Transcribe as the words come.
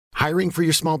Hiring for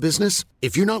your small business?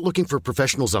 If you're not looking for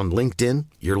professionals on LinkedIn,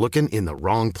 you're looking in the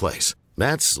wrong place.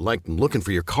 That's like looking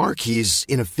for your car keys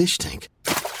in a fish tank.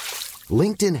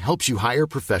 LinkedIn helps you hire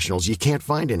professionals you can't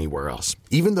find anywhere else,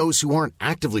 even those who aren't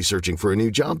actively searching for a new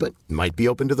job but might be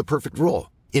open to the perfect role.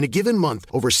 In a given month,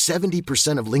 over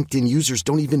 70% of LinkedIn users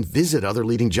don't even visit other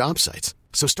leading job sites.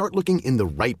 So start looking in the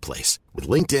right place. With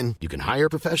LinkedIn, you can hire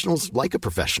professionals like a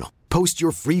professional. Post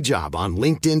your free job on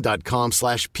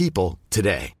linkedin.com/people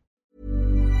today.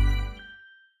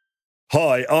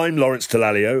 Hi, I'm Lawrence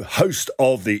Dallaglio, host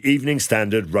of the Evening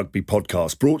Standard Rugby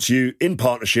Podcast, brought to you in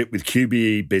partnership with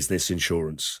QBE Business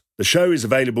Insurance. The show is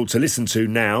available to listen to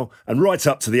now and right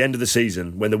up to the end of the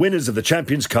season, when the winners of the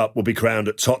Champions Cup will be crowned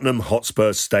at Tottenham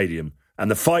Hotspur Stadium,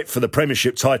 and the fight for the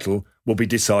Premiership title will be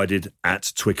decided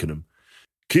at Twickenham.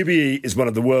 QBE is one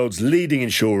of the world's leading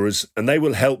insurers, and they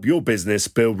will help your business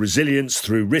build resilience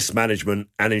through risk management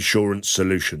and insurance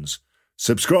solutions.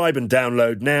 Subscribe and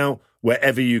download now,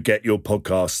 wherever you get your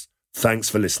podcasts. Thanks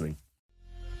for listening.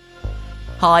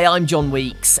 Hi, I'm John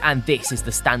Weeks, and this is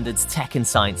the Standard's Tech and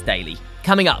Science Daily.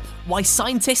 Coming up, why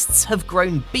scientists have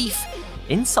grown beef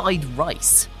inside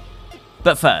rice.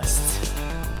 But first,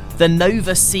 the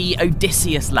Nova C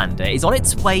Odysseus lander is on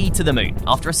its way to the moon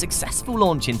after a successful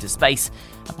launch into space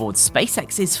aboard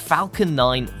SpaceX's Falcon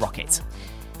 9 rocket.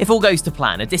 If all goes to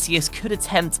plan, Odysseus could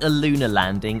attempt a lunar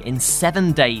landing in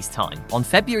 7 days' time on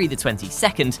February the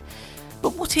 22nd.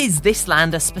 But what is this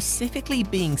lander specifically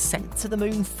being sent to the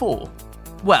moon for?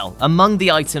 Well, among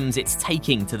the items it's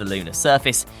taking to the lunar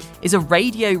surface is a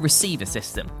radio receiver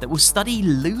system that will study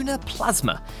lunar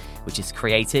plasma, which is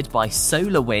created by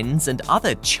solar winds and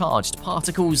other charged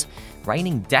particles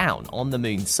raining down on the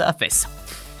moon's surface.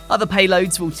 Other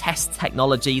payloads will test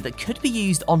technology that could be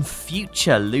used on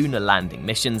future lunar landing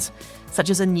missions, such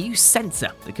as a new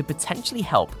sensor that could potentially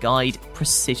help guide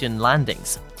precision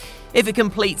landings. If it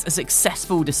completes a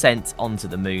successful descent onto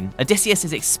the moon, Odysseus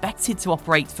is expected to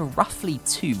operate for roughly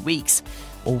 2 weeks,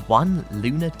 or 1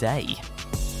 lunar day.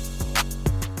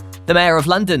 The Mayor of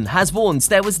London has warned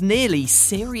there was nearly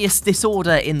serious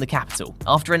disorder in the capital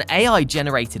after an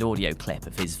AI-generated audio clip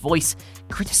of his voice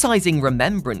criticising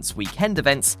Remembrance Weekend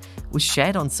events was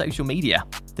shared on social media.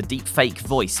 The deepfake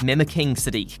voice mimicking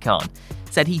Sadiq Khan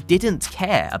said he didn't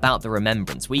care about the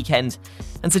Remembrance Weekend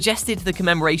and suggested the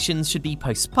commemorations should be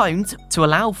postponed to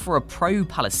allow for a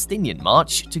pro-Palestinian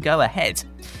march to go ahead.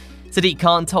 Sadiq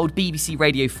Khan told BBC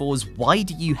Radio 4's Why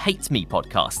Do You Hate Me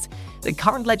podcast that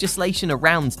current legislation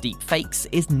around deepfakes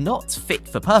is not fit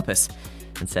for purpose,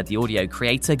 and said the audio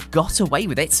creator got away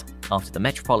with it after the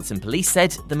Metropolitan Police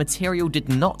said the material did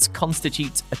not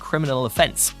constitute a criminal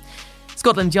offence.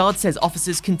 Scotland Yard says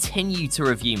officers continue to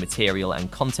review material and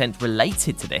content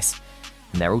related to this,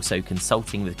 and they're also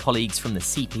consulting with colleagues from the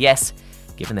CPS,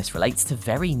 given this relates to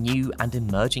very new and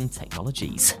emerging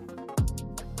technologies.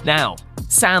 Now,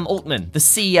 Sam Altman, the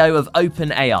CEO of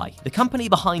OpenAI, the company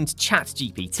behind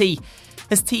ChatGPT,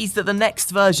 has teased that the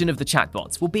next version of the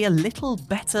chatbot will be a little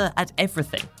better at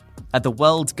everything. At the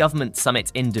World Government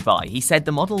Summit in Dubai, he said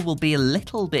the model will be a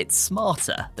little bit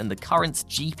smarter than the current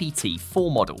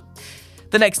GPT-4 model.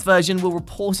 The next version will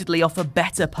reportedly offer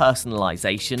better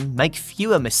personalization, make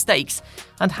fewer mistakes,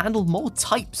 and handle more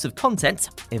types of content,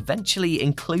 eventually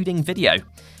including video.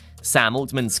 Sam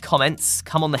Altman's comments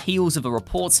come on the heels of a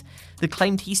report that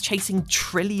claimed he's chasing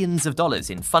trillions of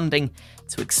dollars in funding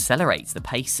to accelerate the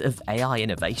pace of AI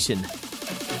innovation.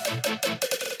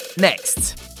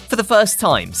 Next, for the first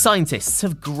time, scientists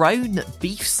have grown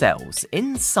beef cells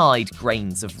inside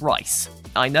grains of rice.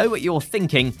 I know what you're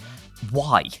thinking.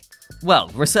 Why? Well,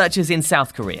 researchers in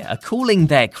South Korea are calling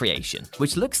their creation,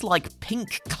 which looks like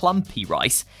pink clumpy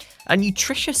rice, a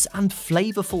nutritious and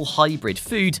flavourful hybrid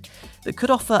food that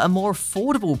could offer a more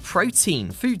affordable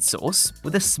protein food source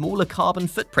with a smaller carbon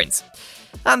footprint.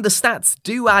 And the stats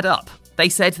do add up. They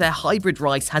said their hybrid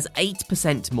rice has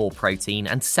 8% more protein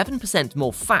and 7%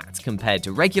 more fat compared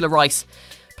to regular rice,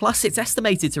 plus it's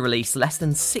estimated to release less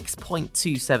than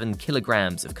 6.27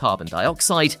 kilograms of carbon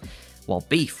dioxide, while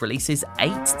beef releases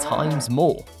 8 times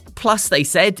more. Plus, they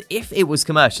said if it was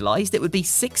commercialised, it would be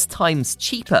 6 times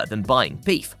cheaper than buying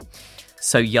beef.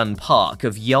 So Yun Park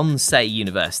of Yonsei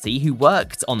University, who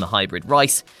worked on the hybrid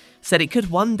rice, said it could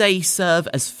one day serve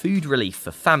as food relief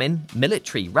for famine,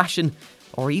 military ration,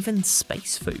 or even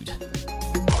space food.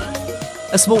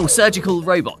 A small surgical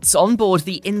robot on board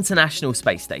the International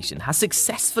Space Station has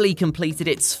successfully completed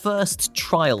its first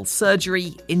trial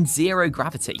surgery in zero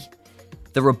gravity.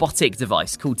 The robotic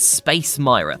device called Space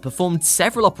Myra performed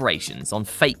several operations on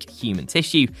fake human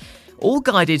tissue, all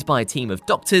guided by a team of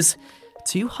doctors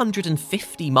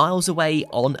 250 miles away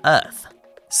on Earth.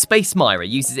 Space Myra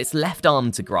uses its left arm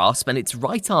to grasp and its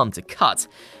right arm to cut,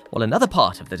 while another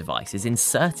part of the device is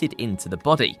inserted into the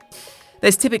body.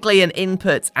 There's typically an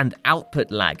input and output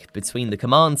lag between the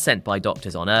commands sent by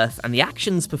doctors on Earth and the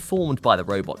actions performed by the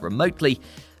robot remotely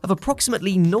of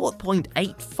approximately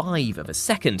 0.85 of a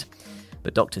second.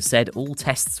 But doctors said all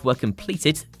tests were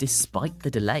completed despite the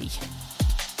delay.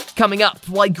 Coming up,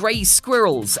 why grey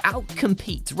squirrels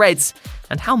outcompete reds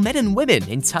and how men and women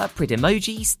interpret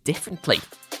emojis differently.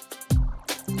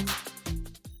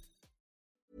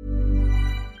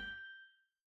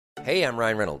 Hey, I'm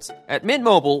Ryan Reynolds. At Mint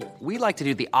Mobile, we like to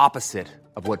do the opposite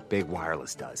of what Big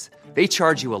Wireless does. They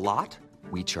charge you a lot,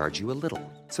 we charge you a little.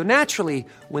 So naturally,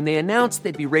 when they announced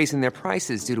they'd be raising their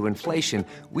prices due to inflation,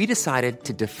 we decided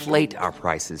to deflate our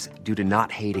prices due to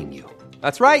not hating you.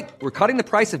 That's right. We're cutting the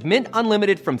price of Mint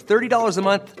Unlimited from $30 a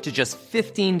month to just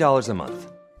 $15 a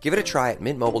month. Give it a try at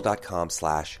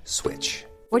mintmobile.com/switch.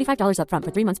 $45 up front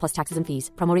for 3 months plus taxes and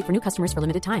fees. Promo rate for new customers for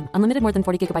limited time. Unlimited more than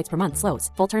 40 gigabytes per month. Slows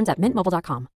full terms at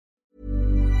mintmobile.com.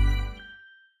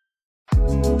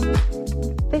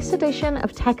 This edition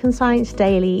of Tech and Science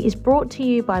Daily is brought to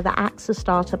you by the AXA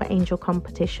Startup Angel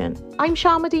Competition. I'm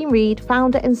Sharmadean Reed,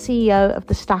 founder and CEO of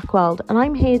The Stack World, and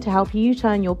I'm here to help you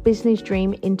turn your business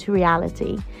dream into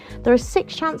reality. There are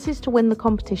 6 chances to win the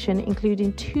competition,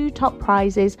 including 2 top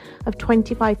prizes of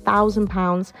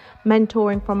 £25,000,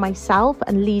 mentoring from myself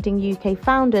and leading UK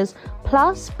founders,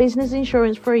 plus business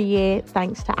insurance for a year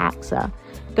thanks to AXA.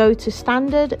 Go to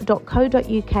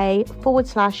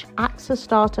standard.co.uk/AXA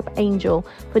Startup Angel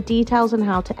for details on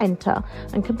how to enter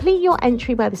and complete your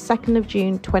entry by the 2nd of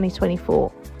June 2024.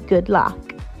 Good luck.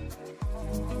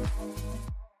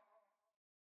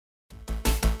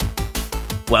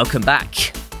 Welcome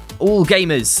back. All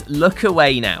gamers, look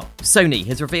away now. Sony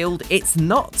has revealed it's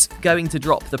not going to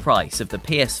drop the price of the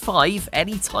PS5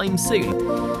 anytime soon.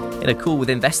 In a call with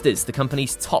investors, the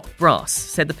company's top brass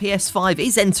said the PS5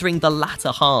 is entering the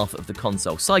latter half of the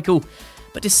console cycle,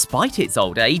 but despite its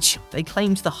old age, they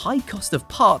claimed the high cost of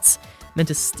parts meant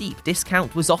a steep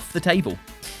discount was off the table.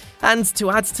 And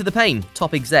to add to the pain,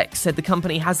 top execs said the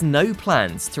company has no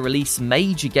plans to release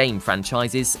major game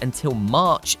franchises until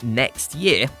March next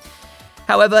year.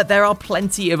 However, there are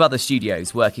plenty of other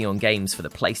studios working on games for the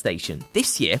PlayStation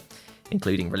this year,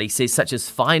 including releases such as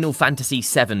Final Fantasy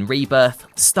VII Rebirth,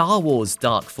 Star Wars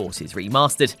Dark Forces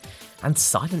Remastered, and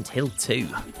Silent Hill 2.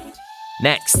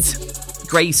 Next,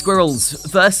 grey squirrels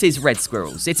versus red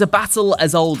squirrels. It's a battle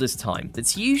as old as time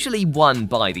that's usually won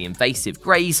by the invasive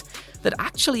greys that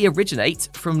actually originate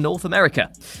from North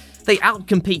America. They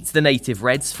outcompete the native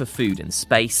reds for food and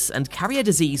space and carry a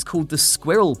disease called the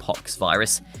squirrel pox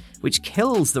virus, which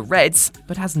kills the reds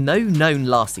but has no known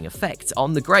lasting effect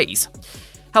on the greys.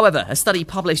 However, a study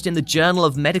published in the Journal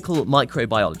of Medical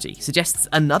Microbiology suggests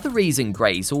another reason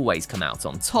greys always come out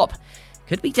on top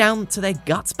could be down to their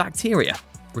gut bacteria.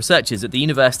 Researchers at the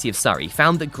University of Surrey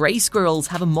found that grey squirrels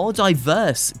have a more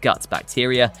diverse gut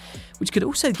bacteria, which could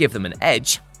also give them an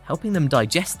edge, helping them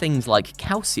digest things like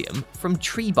calcium from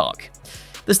tree bark.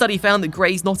 The study found that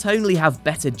greys not only have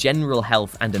better general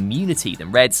health and immunity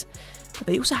than reds, but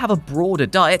they also have a broader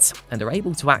diet and are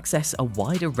able to access a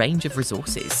wider range of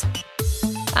resources.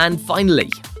 And finally,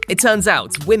 it turns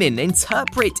out women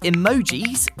interpret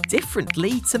emojis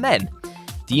differently to men.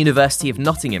 The University of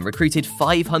Nottingham recruited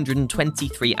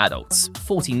 523 adults,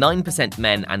 49%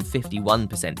 men and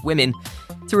 51% women,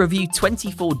 to review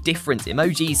 24 different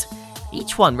emojis,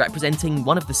 each one representing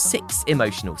one of the 6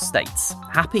 emotional states: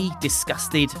 happy,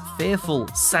 disgusted, fearful,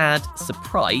 sad,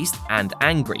 surprised, and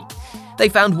angry. They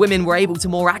found women were able to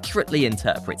more accurately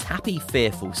interpret happy,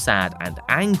 fearful, sad, and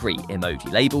angry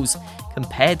emoji labels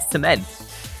compared to men.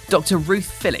 Dr. Ruth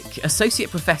Fillick,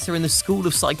 Associate Professor in the School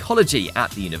of Psychology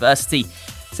at the university,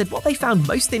 said what they found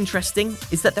most interesting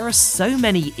is that there are so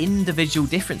many individual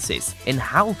differences in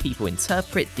how people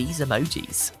interpret these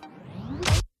emojis.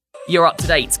 You're up to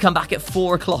date. Come back at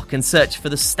 4 o'clock and search for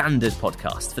the Standard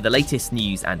podcast for the latest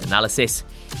news and analysis.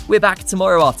 We're back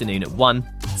tomorrow afternoon at 1.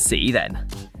 See you then.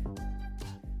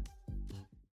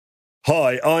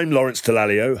 Hi, I'm Lawrence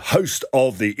Dallaglio, host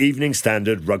of the Evening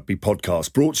Standard Rugby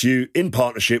Podcast, brought to you in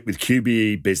partnership with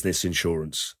QBE Business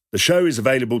Insurance. The show is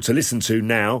available to listen to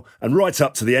now and right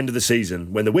up to the end of the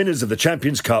season, when the winners of the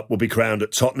Champions Cup will be crowned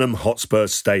at Tottenham Hotspur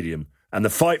Stadium, and the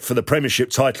fight for the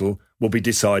Premiership title will be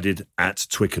decided at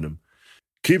Twickenham.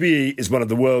 QBE is one of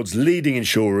the world's leading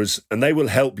insurers, and they will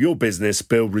help your business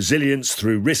build resilience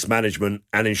through risk management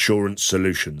and insurance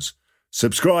solutions.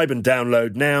 Subscribe and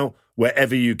download now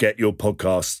wherever you get your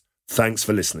podcasts. Thanks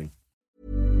for listening.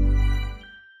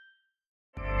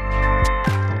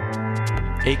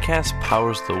 Acast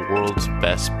powers the world's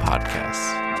best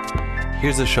podcasts.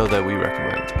 Here's a show that we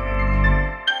recommend.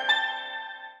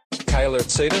 Kayla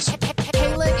Itsinas.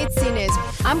 Kayla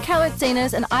Itsinas. I'm Kayla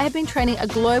Itsinas, and I have been training a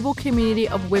global community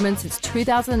of women since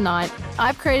 2009.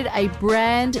 I've created a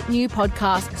brand new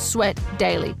podcast, Sweat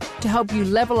Daily, to help you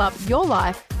level up your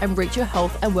life and reach your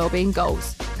health and well-being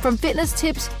goals. From fitness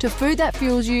tips to food that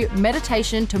fuels you,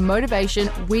 meditation to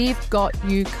motivation, we've got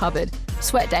you covered.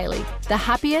 Sweat Daily, the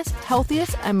happiest,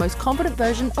 healthiest, and most confident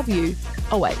version of you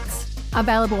awaits.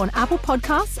 Available on Apple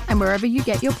Podcasts and wherever you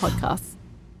get your podcasts.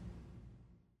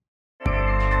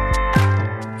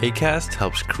 Acast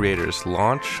helps creators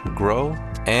launch, grow,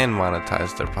 and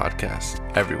monetize their podcasts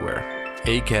everywhere.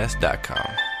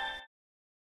 Acast.com.